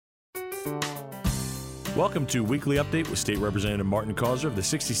Welcome to Weekly Update with State Representative Martin Causer of the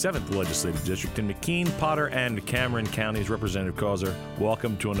 67th Legislative District in McKean, Potter, and Cameron Counties. Representative Causer,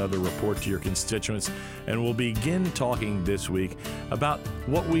 welcome to another report to your constituents. And we'll begin talking this week about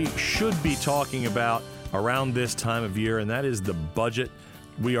what we should be talking about around this time of year, and that is the budget.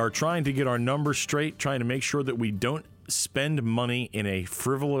 We are trying to get our numbers straight, trying to make sure that we don't spend money in a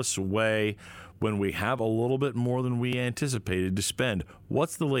frivolous way when we have a little bit more than we anticipated to spend.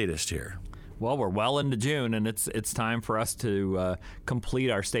 What's the latest here? Well, we're well into June, and it's time for us to complete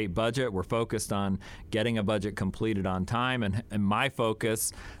our state budget. We're focused on getting a budget completed on time, and my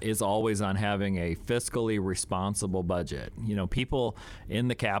focus is always on having a fiscally responsible budget. You know, people in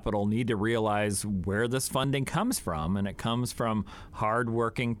the Capitol need to realize where this funding comes from, and it comes from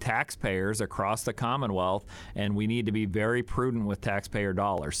hardworking taxpayers across the Commonwealth, and we need to be very prudent with taxpayer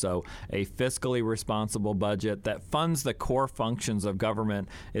dollars. So a fiscally responsible budget that funds the core functions of government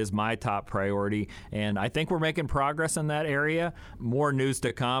is my top priority. And I think we're making progress in that area. More news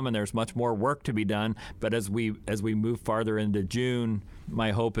to come, and there's much more work to be done. But as we move farther into June,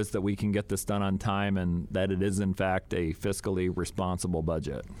 my hope is that we can get this done on time and that it is, in fact, a fiscally responsible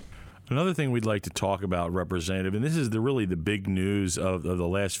budget. Another thing we'd like to talk about, Representative, and this is really the big news of the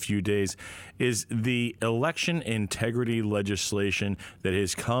last few days, is the election integrity legislation that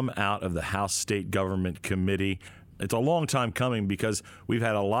has come out of the House State Government Committee. It's a long time coming because we've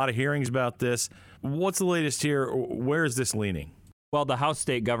had a lot of hearings about this. What's the latest here? Where is this leaning? Well, the House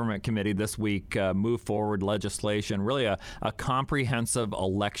State Government Committee this week moved forward legislation, really a comprehensive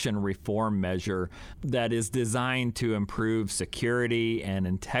election reform measure that is designed to improve security and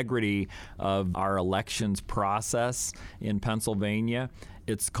integrity of our elections process in Pennsylvania.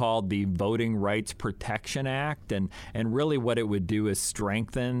 It's called the Voting Rights Protection Act, and really what it would do is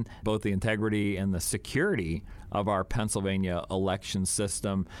strengthen both the integrity and the security of our Pennsylvania election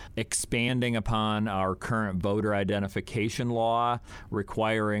system, expanding upon our current voter identification law,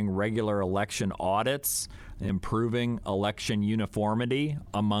 requiring regular election audits, improving election uniformity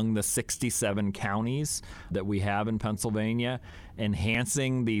among the 67 counties that we have in Pennsylvania,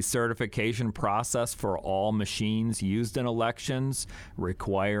 enhancing the certification process for all machines used in elections,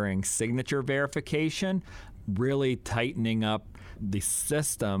 requiring signature verification, really tightening up the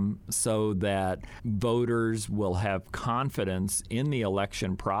system so that voters will have confidence in the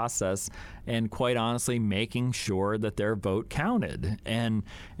election process and, quite honestly, making sure that their vote counted. And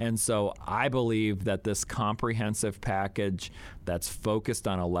so I believe that this comprehensive package that's focused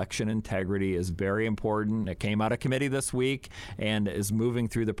on election integrity is very important. It came out of committee this week and is moving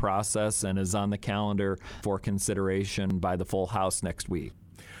through the process and is on the calendar for consideration by the full House next week.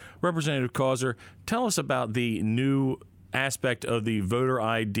 Representative Causer, tell us about the new aspect of the voter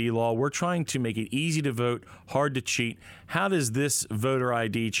ID law. We're trying to make it easy to vote, hard to cheat. How does this voter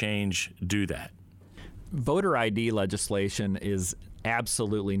ID change do that? Voter ID legislation is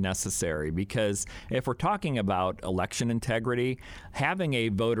absolutely necessary because if we're talking about election integrity, having a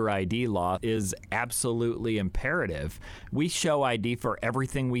voter ID law is absolutely imperative. We show ID for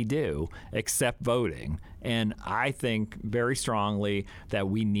everything we do except voting. And I think very strongly that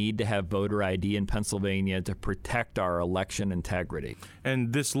we need to have voter ID in Pennsylvania to protect our election integrity.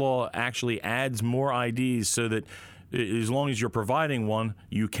 And this law actually adds more IDs so that as long as you're providing one,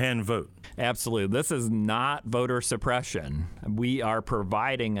 you can vote. Absolutely. This is not voter suppression. We are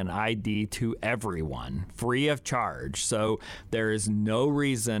providing an ID to everyone, free of charge. So there is no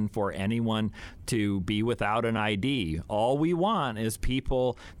reason for anyone to be without an ID. All we want is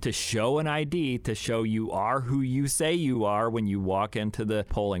people to show an ID to show you are who you say you are when you walk into the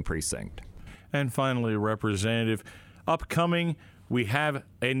polling precinct. And finally, Representative, upcoming, we have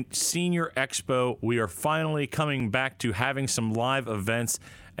a senior expo. We are finally coming back to having some live events,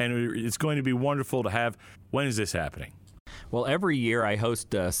 and it's going to be wonderful to have. When is this happening? Well, every year I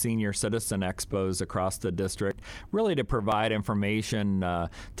host senior citizen expos across the district, really to provide information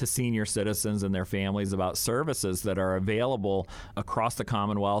to senior citizens and their families about services that are available across the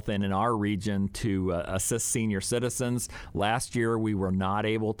Commonwealth and in our region to assist senior citizens. Last year we were not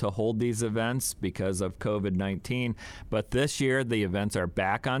able to hold these events because of COVID-19, but this year the events are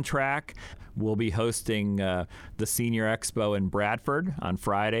back on track. We'll be hosting the Senior Expo in Bradford on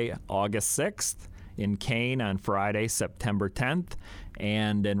Friday, August 6th. In Kane on Friday, September 10th,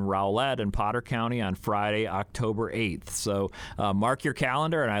 and in Rowlett and Potter County on Friday, October 8th. So mark your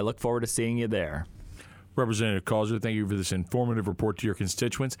calendar, and I look forward to seeing you there. Representative Causer, thank you for this informative report to your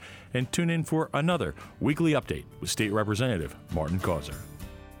constituents, and tune in for another weekly update with State Representative Martin Causer.